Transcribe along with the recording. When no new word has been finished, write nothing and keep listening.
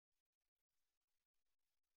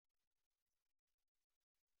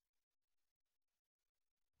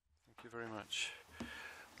very much.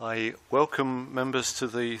 I welcome members to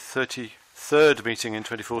the 33rd meeting in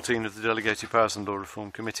 2014 of the Delegated Powers and Law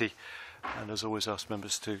Reform Committee, and as always ask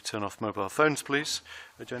members to turn off mobile phones, please.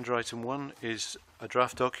 Agenda item 1 is a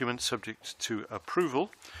draft document subject to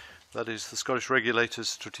approval. That is the Scottish Regulators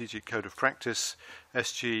Strategic Code of Practice,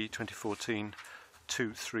 SG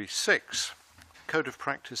 2014-236. Code of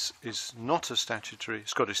Practice is not a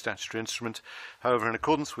Scottish statutory instrument. However, in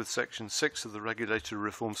accordance with Section 6 of the Regulatory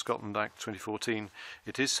Reform Scotland Act 2014,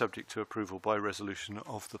 it is subject to approval by resolution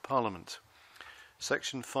of the Parliament.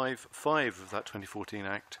 Section 5.5 of that 2014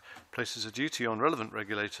 Act places a duty on relevant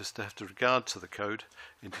regulators to have regard to the Code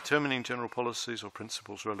in determining general policies or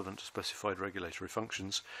principles relevant to specified regulatory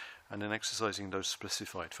functions and in exercising those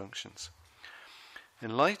specified functions.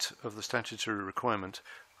 In light of the statutory requirement,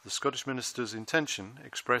 the Scottish Minister's intention,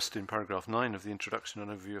 expressed in paragraph 9 of the introduction and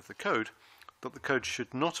overview of the Code, that the Code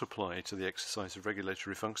should not apply to the exercise of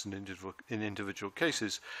regulatory function in individual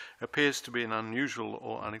cases, appears to be an unusual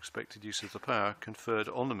or unexpected use of the power conferred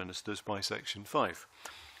on the Ministers by Section 5.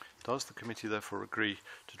 Does the Committee therefore agree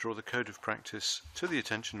to draw the Code of Practice to the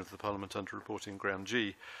attention of the Parliament under reporting ground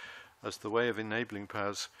G, as the way of enabling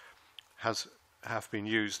powers have been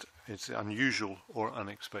used is unusual or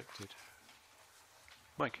unexpected?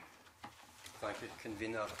 Mike. Thank you,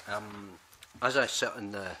 Convener. As I sit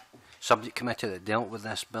in the subject committee that dealt with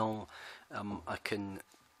this bill, I can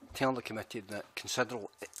tell the committee that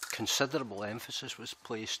considerable emphasis was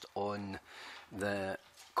placed on the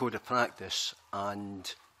Code of Practice,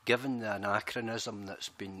 and given the anachronism that's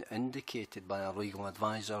been indicated by our legal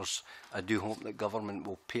advisors, I do hope that government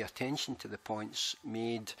will pay attention to the points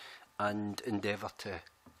made and endeavour to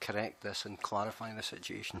correct this and clarify the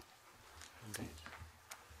situation. Indeed.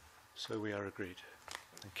 So we are agreed.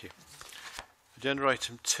 Thank you. Agenda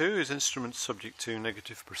item 2 is instruments subject to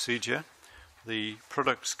negative procedure. The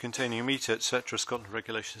products containing meat, etc. Scotland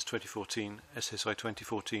Regulations 2014, SSI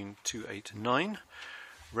 2014-289.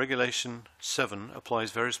 Regulation 7 applies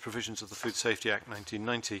various provisions of the Food Safety Act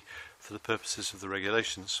 1990 for the purposes of the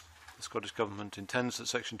regulations. The Scottish Government intends that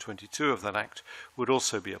Section 22 of that Act would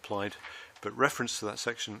also be applied, but reference to that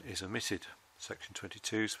section is omitted. Section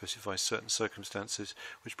 22 specifies certain circumstances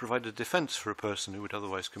which provide a defence for a person who would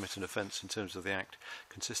otherwise commit an offence in terms of the Act,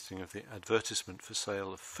 consisting of the advertisement for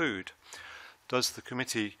sale of food. Does the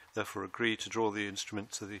Committee therefore agree to draw the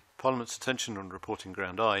instrument to the Parliament's attention on reporting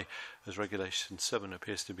ground I, as Regulation 7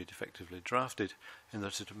 appears to be defectively drafted, in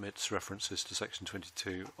that it omits references to Section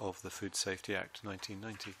 22 of the Food Safety Act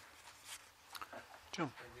 1990?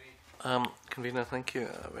 John. Convener, thank you.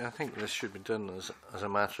 I think this should be done as a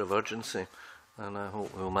matter of urgency, and I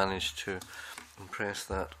hope we'll manage to impress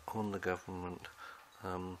that on the government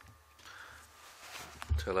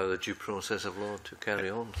to allow the due process of law to carry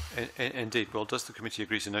on. Indeed. Well, does the committee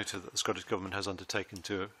agree to note that the Scottish Government has undertaken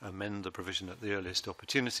to amend the provision at the earliest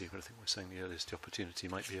opportunity? But I think we're saying the earliest opportunity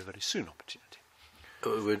might be a very soon opportunity.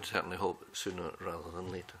 We would certainly hope sooner rather than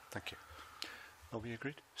later. Thank you. Are we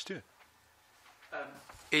agreed? Stuart?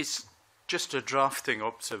 It's just a drafting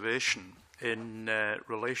observation in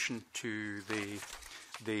relation to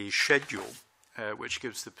the schedule, which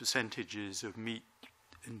gives the percentages of meat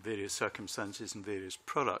in various circumstances and various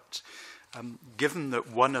products. Given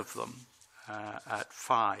that one of them, at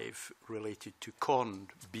 5, related to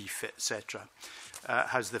corned beef, etc.,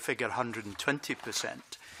 has the figure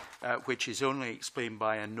 120%, which is only explained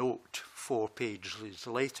by a note 4 pages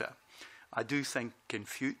later, I do think in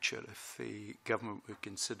future, if the government were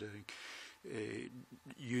considering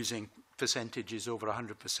using percentages over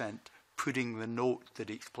 100%, putting the note that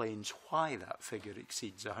explains why that figure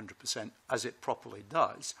exceeds 100%, as it properly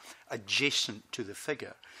does, adjacent to the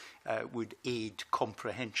figure, would aid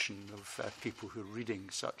comprehension of people who are reading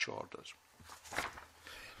such orders.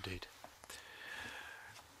 Indeed.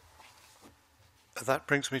 That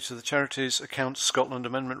brings me to the Charities Accounts Scotland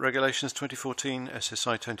Amendment Regulations 2014,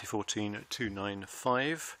 SSI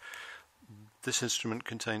 2014-295. This instrument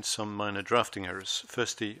contains some minor drafting errors.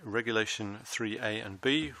 Firstly, Regulation 3A and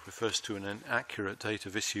B refers to an inaccurate date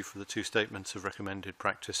of issue for the 2 statements of recommended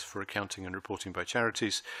practice for accounting and reporting by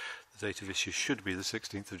charities. The date of issue should be the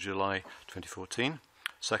 16th of July 2014.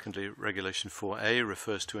 Secondly, Regulation 4A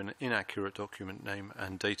refers to an inaccurate document name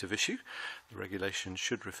and date of issue. The regulation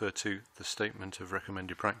should refer to the Statement of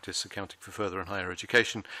Recommended Practice Accounting for Further and Higher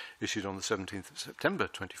Education, issued on the 17th of September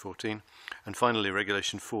 2014. And finally,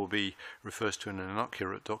 Regulation 4B refers to an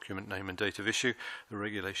inaccurate document name and date of issue. The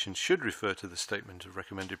regulation should refer to the Statement of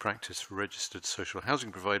Recommended Practice for Registered Social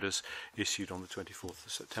Housing Providers, issued on the 24th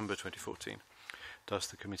of September 2014. Does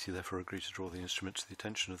the committee therefore agree to draw the instrument to the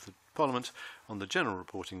attention of the Parliament on the general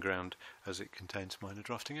reporting ground as it contains minor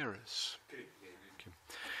drafting errors? Thank you.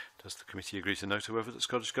 Does the committee agree to note, however, that the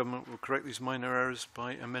Scottish Government will correct these minor errors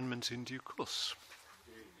by amendment in due course?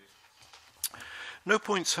 No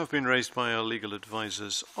points have been raised by our legal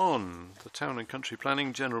advisers on the Town and Country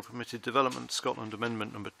Planning General Permitted Development Scotland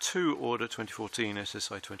Amendment Number 2, Order 2014,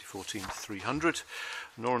 SSI 2014-300,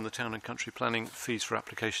 nor on the Town and Country Planning Fees for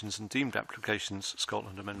Applications and Deemed Applications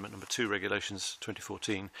Scotland Amendment Number 2, Regulations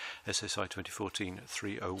 2014, SSI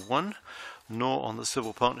 2014-301, nor on the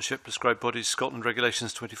Civil Partnership Prescribed Bodies Scotland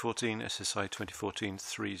Regulations 2014, SSI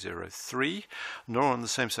 2014-303, nor on the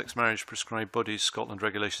Same-Sex Marriage Prescribed Bodies Scotland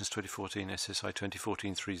Regulations 2014, SSI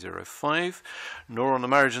 2014-305, nor on the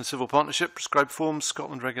Marriage and Civil Partnership Prescribed Forms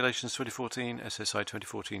Scotland Regulations 2014, SSI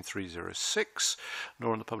 2014-306,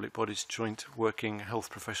 nor on the Public Bodies Joint Working Health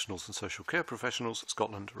Professionals and Social Care Professionals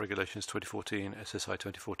Scotland Regulations 2014,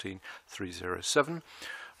 SSI 2014-307,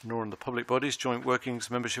 nor on the Public Bodies Joint Workings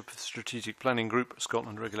Membership of the Strategic Planning Group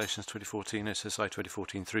Scotland Regulations 2014, SSI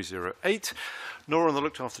 2014-308, nor on the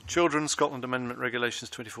Looked After Children Scotland Amendment Regulations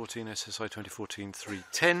 2014, SSI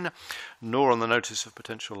 2014-310, nor on the Notice of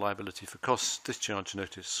Potential Liability for Costs Discharge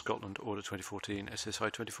Notice Scotland Order 2014,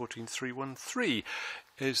 SSI 2014-313.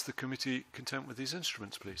 Is the committee content with these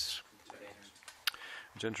instruments, please?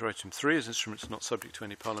 Agenda item 3 is instruments not subject to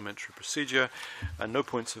any parliamentary procedure, and no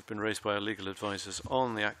points have been raised by our legal advisers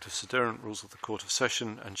on the Act of Sederant Rules of the Court of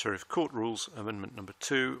Session and Sheriff Court Rules, Amendment Number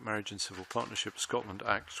 2, Marriage and Civil Partnership Scotland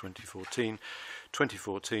Act 2014,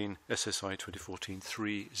 SSI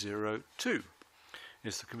 2014-302.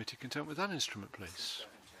 Is the committee content with that instrument, please?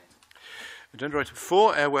 Agenda item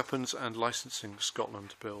 4, Air Weapons and Licensing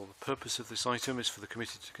Scotland Bill. The purpose of this item is for the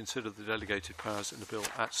committee to consider the delegated powers in the bill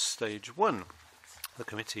at stage 1. The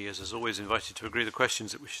committee is, as always, invited to agree the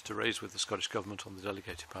questions it wishes to raise with the Scottish Government on the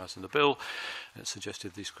delegated powers in the bill. It's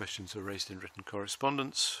suggested these questions are raised in written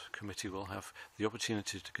correspondence. The committee will have the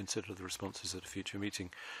opportunity to consider the responses at a future meeting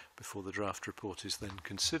before the draft report is then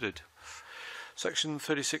considered. Section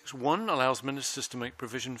 36(1) allows ministers to make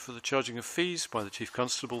provision for the charging of fees by the Chief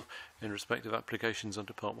Constable in respect of applications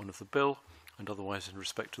under Part 1 of the bill, and otherwise in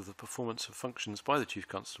respect of the performance of functions by the Chief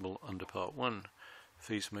Constable under Part 1.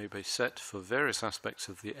 Fees may be set for various aspects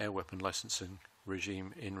of the air weapon licensing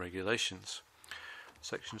regime in regulations.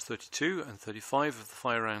 Sections 32 and 35 of the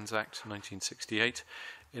Firearms Act 1968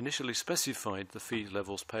 initially specified the fee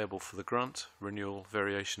levels payable for the grant, renewal,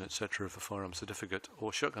 variation, etc. of a firearms certificate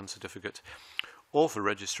or shotgun certificate, or for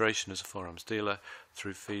registration as a firearms dealer,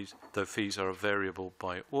 through fees, though fees are variable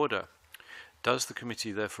by order. Does the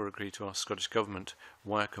committee therefore agree to ask Scottish Government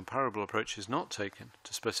why a comparable approach is not taken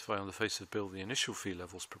to specify on the face of the bill the initial fee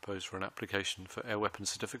levels proposed for an application for air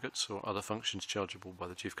weapons certificates or other functions chargeable by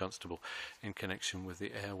the Chief Constable in connection with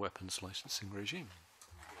the air weapons licensing regime?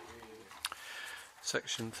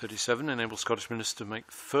 Section 37 enables Scottish ministers to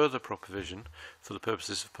make further provision for the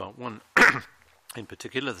purposes of Part 1. In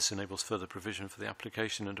particular, this enables further provision for the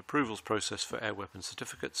application and approvals process for air weapon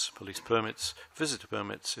certificates, police permits, visitor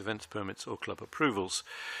permits, events permits or club approvals.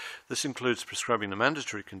 This includes prescribing the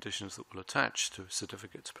mandatory conditions that will attach to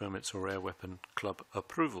certificates, permits or air weapon club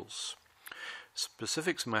approvals.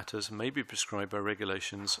 Specific matters may be prescribed by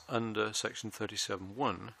regulations under Section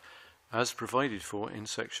 37(1), as provided for in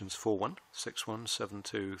Sections 4.1, 6.1,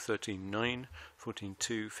 7.2, 13.9,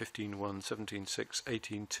 14.2, 15.1, 17.6,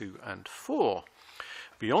 18.2 and 4.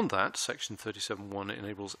 Beyond that, Section 37(1)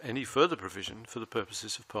 enables any further provision for the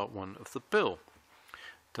purposes of Part 1 of the Bill.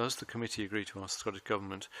 Does the committee agree to ask the Scottish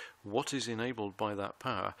Government what is enabled by that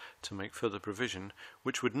power to make further provision,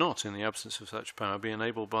 which would not, in the absence of such power, be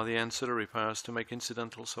enabled by the ancillary powers to make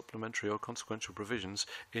incidental, supplementary or consequential provisions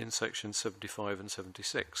in Sections 75 and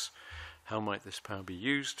 76? How might this power be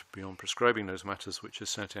used beyond prescribing those matters which are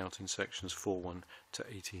set out in Sections 4.1 to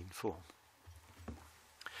 18.4?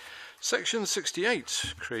 Section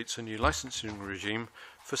 68 creates a new licensing regime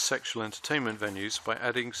for sexual entertainment venues by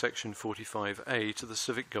adding Section 45A to the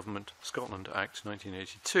Civic Government Scotland Act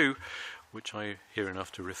 1982, which I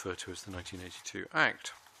hereinafter refer to as the 1982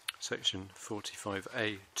 Act. Section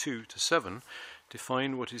 45A 2 to 7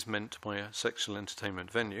 define what is meant by a sexual entertainment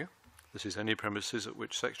venue. This is any premises at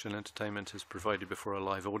which sexual entertainment is provided before a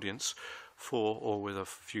live audience for, or with a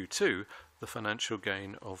view to, the financial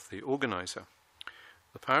gain of the organiser.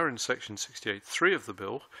 The power in Section 68(3) of the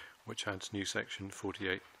Bill, which adds new Section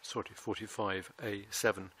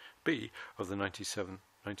 45A7B of the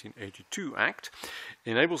 1982 Act,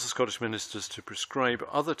 enables the Scottish ministers to prescribe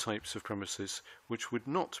other types of premises which would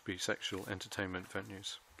not be sexual entertainment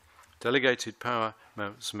venues. Delegated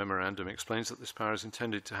Powers Memorandum explains that this power is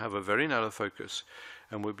intended to have a very narrow focus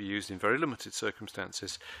and will be used in very limited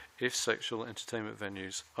circumstances if sexual entertainment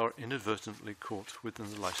venues are inadvertently caught within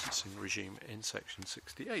the licensing regime in Section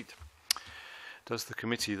 68. Does the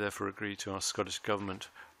committee therefore agree to ask Scottish Government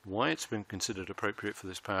why it's been considered appropriate for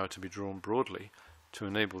this power to be drawn broadly to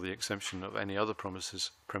enable the exemption of any other premises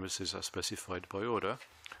as specified by order?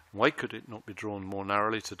 Why could it not be drawn more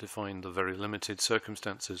narrowly to define the very limited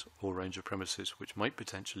circumstances or range of premises which might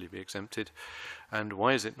potentially be exempted? And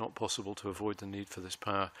why is it not possible to avoid the need for this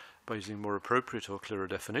power by using more appropriate or clearer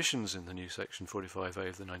definitions in the new Section 45A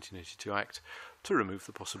of the 1982 Act to remove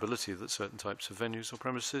the possibility that certain types of venues or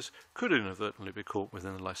premises could inadvertently be caught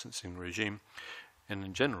within the licensing regime? And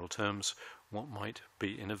in general terms, what might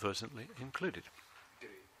be inadvertently included?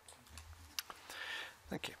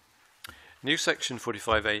 Thank you. New Section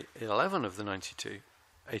 45A(11) of the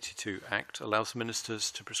 1982 Act allows ministers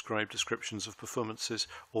to prescribe descriptions of performances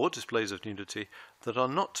or displays of nudity that are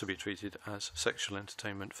not to be treated as sexual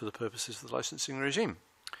entertainment for the purposes of the licensing regime.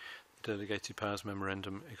 The Delegated Powers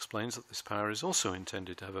Memorandum explains that this power is also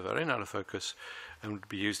intended to have a very narrow focus and would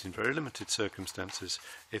be used in very limited circumstances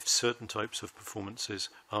if certain types of performances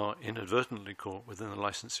are inadvertently caught within the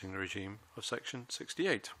licensing regime of Section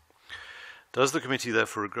 68. Does the committee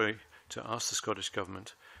therefore agree to ask the Scottish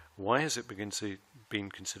Government why has it been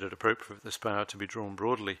considered appropriate for this power to be drawn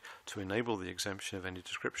broadly to enable the exemption of any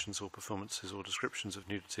descriptions or performances or descriptions of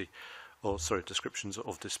nudity, descriptions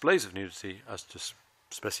of displays of nudity as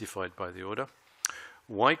specified by the order?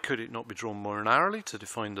 Why could it not be drawn more narrowly to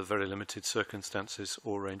define the very limited circumstances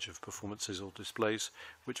or range of performances or displays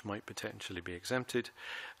which might potentially be exempted?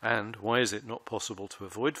 And why is it not possible to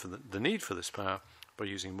avoid the need for this power by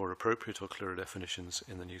using more appropriate or clearer definitions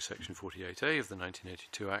in the new Section 48A of the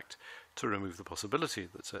 1982 Act to remove the possibility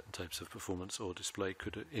that certain types of performance or display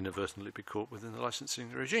could inadvertently be caught within the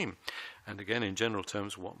licensing regime? And again, in general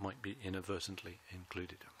terms, what might be inadvertently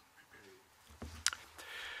included?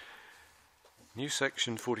 New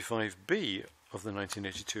Section 45B of the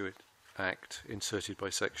 1982 Act, inserted by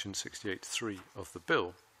Section 68(3) of the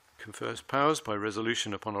Bill, confers powers by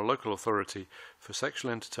resolution upon a local authority for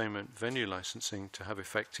sexual entertainment venue licensing to have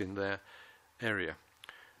effect in their area.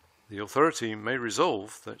 The authority may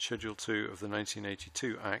resolve that Schedule 2 of the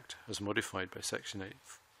 1982 Act, as modified by Section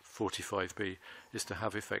 45B, is to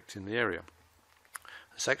have effect in the area.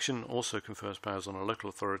 The section also confers powers on a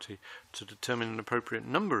local authority to determine an appropriate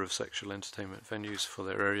number of sexual entertainment venues for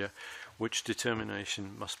their area, which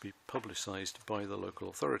determination must be publicised by the local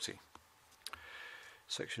authority.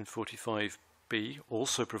 Section 45B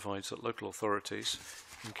also provides that local authorities,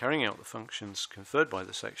 in carrying out the functions conferred by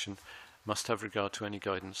the section, must have regard to any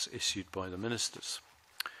guidance issued by the ministers.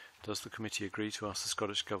 Does the committee agree to ask the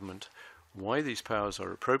Scottish Government why these powers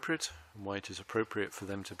are appropriate and why it is appropriate for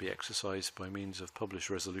them to be exercised by means of published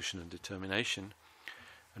resolution and determination,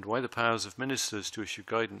 and why the powers of ministers to issue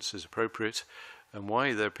guidance is appropriate, and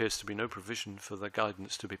why there appears to be no provision for the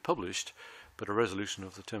guidance to be published, but a resolution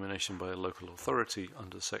of determination by a local authority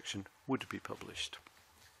under the section would be published?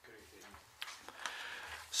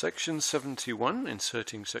 Section 71,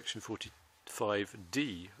 inserting Section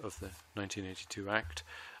 45D of the 1982 Act,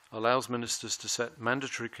 allows ministers to set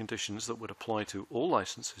mandatory conditions that would apply to all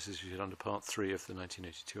licences issued under Part 3 of the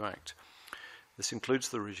 1982 Act. This includes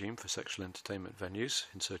the regime for sexual entertainment venues,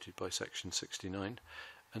 inserted by Section 69,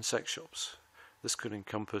 and sex shops. This could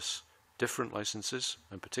encompass different licences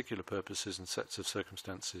and particular purposes and sets of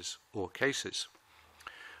circumstances or cases.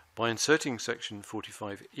 By inserting Section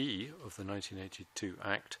 45E of the 1982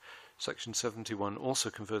 Act, Section 71 also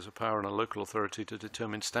confers a power on a local authority to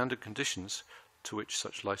determine standard conditions to which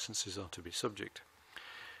such licences are to be subject.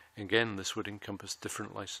 Again, this would encompass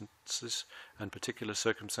different licences and particular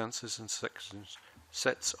circumstances and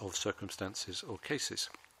sets of circumstances or cases.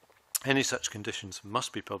 Any such conditions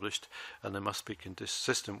must be published, and they must be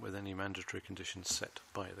consistent with any mandatory conditions set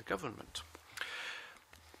by the government.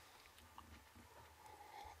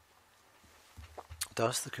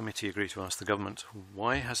 Does the committee agree to ask the government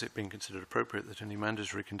why has it been considered appropriate that any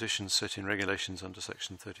mandatory conditions set in regulations under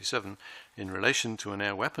Section 37 in relation to an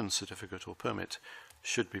air weapons certificate or permit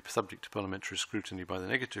should be subject to parliamentary scrutiny by the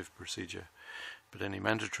negative procedure, but any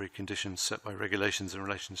mandatory conditions set by regulations in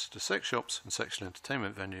relation to sex shops and sexual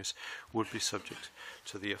entertainment venues would be subject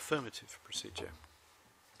to the affirmative procedure?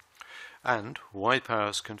 And why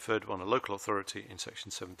powers conferred on a local authority in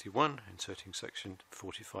Section 71, inserting Section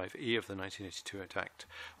 45E of the 1982 Act,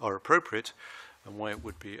 are appropriate, and why it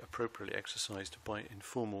would be appropriately exercised by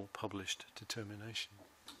informal published determination.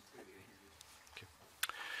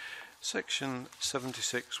 Section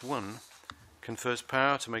 76(1) confers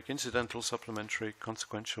power to make incidental, supplementary,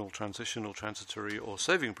 consequential, transitional, transitory or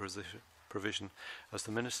saving provision as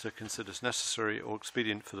the Minister considers necessary or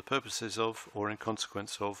expedient for the purposes of, or in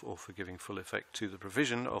consequence of, or for giving full effect to the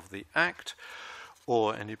provision of the Act,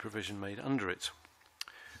 or any provision made under it.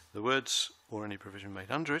 The words, or any provision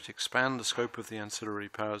made under it, expand the scope of the ancillary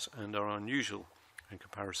powers and are unusual in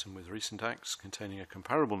comparison with recent acts containing a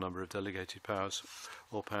comparable number of delegated powers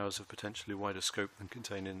or powers of potentially wider scope than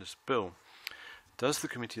contained in this bill. Does the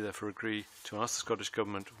committee therefore agree to ask the Scottish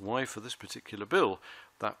Government why for this particular bill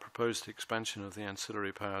that proposed expansion of the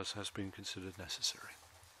ancillary powers has been considered necessary?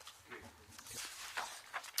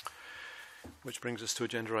 Which brings us to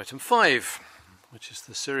agenda item 5, which is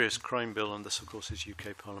the Serious Crime Bill, and this of course is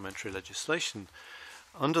UK parliamentary legislation.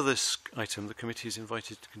 Under this item, the committee is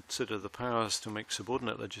invited to consider the powers to make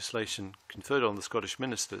subordinate legislation conferred on the Scottish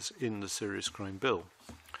ministers in the Serious Crime Bill.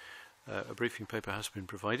 A briefing paper has been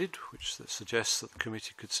provided, which suggests that the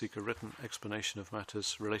committee could seek a written explanation of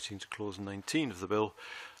matters relating to Clause 19 of the bill.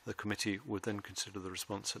 The committee would then consider the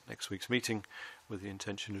response at next week's meeting with the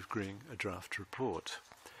intention of agreeing a draft report.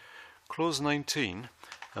 Clause 19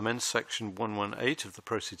 amends Section 118 of the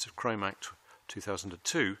Proceeds of Crime Act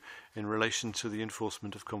 2002 in relation to the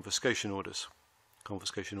enforcement of confiscation orders.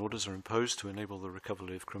 Confiscation orders are imposed to enable the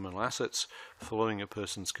recovery of criminal assets following a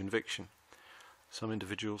person's conviction. Some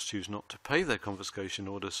individuals choose not to pay their confiscation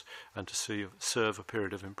orders and to serve a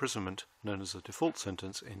period of imprisonment known as a default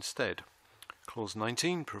sentence instead. Clause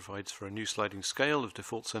 19 provides for a new sliding scale of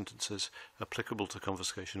default sentences applicable to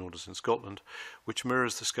confiscation orders in Scotland, which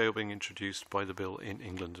mirrors the scale being introduced by the bill in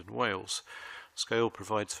England and Wales. The scale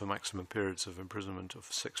provides for maximum periods of imprisonment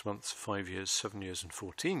of 6 months, 5 years, 7 years and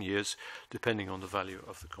 14 years, depending on the value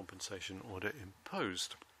of the compensation order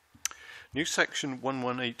imposed. New section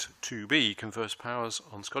 118(2)b confers powers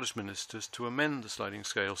on Scottish ministers to amend the sliding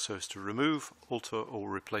scale so as to remove, alter or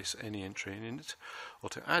replace any entry in it, or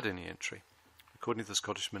to add any entry. Accordingly, the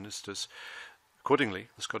Scottish ministers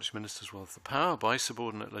will have the power by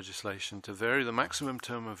subordinate legislation to vary the maximum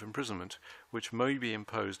term of imprisonment which may be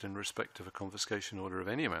imposed in respect of a confiscation order of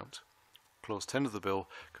any amount. Clause 10 of the bill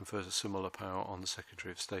confers a similar power on the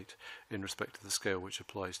Secretary of State in respect of the scale which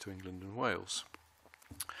applies to England and Wales.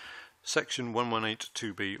 Section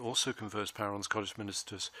 118(2)b also confers power on Scottish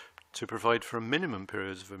ministers to provide for a minimum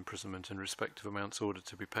periods of imprisonment in respect of amounts ordered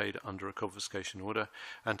to be paid under a confiscation order,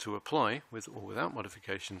 and to apply, with or without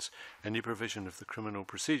modifications, any provision of the Criminal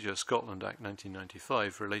Procedure Scotland Act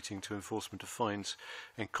 1995 relating to enforcement of fines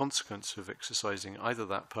in consequence of exercising either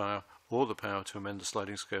that power or the power to amend the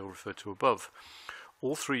sliding scale referred to above.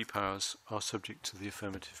 All three powers are subject to the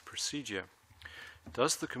affirmative procedure.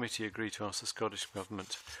 Does the committee agree to ask the Scottish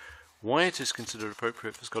Government why it is considered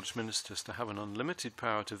appropriate for Scottish ministers to have an unlimited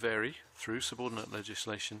power to vary, through subordinate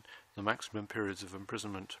legislation, the maximum periods of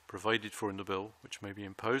imprisonment provided for in the bill, which may be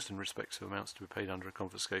imposed in respect of amounts to be paid under a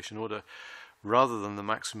confiscation order, rather than the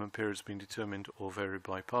maximum periods being determined or varied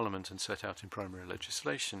by Parliament and set out in primary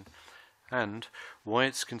legislation? And why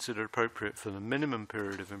it's considered appropriate for the minimum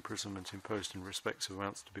period of imprisonment imposed in respect of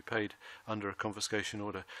amounts to be paid under a confiscation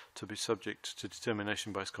order to be subject to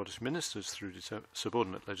determination by Scottish ministers through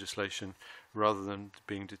subordinate legislation, rather than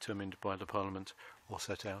being determined by the Parliament or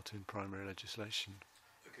set out in primary legislation.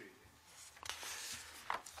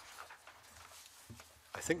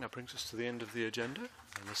 I think that brings us to the end of the agenda.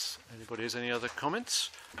 Unless anybody has any other comments,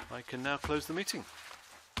 I can now close the meeting.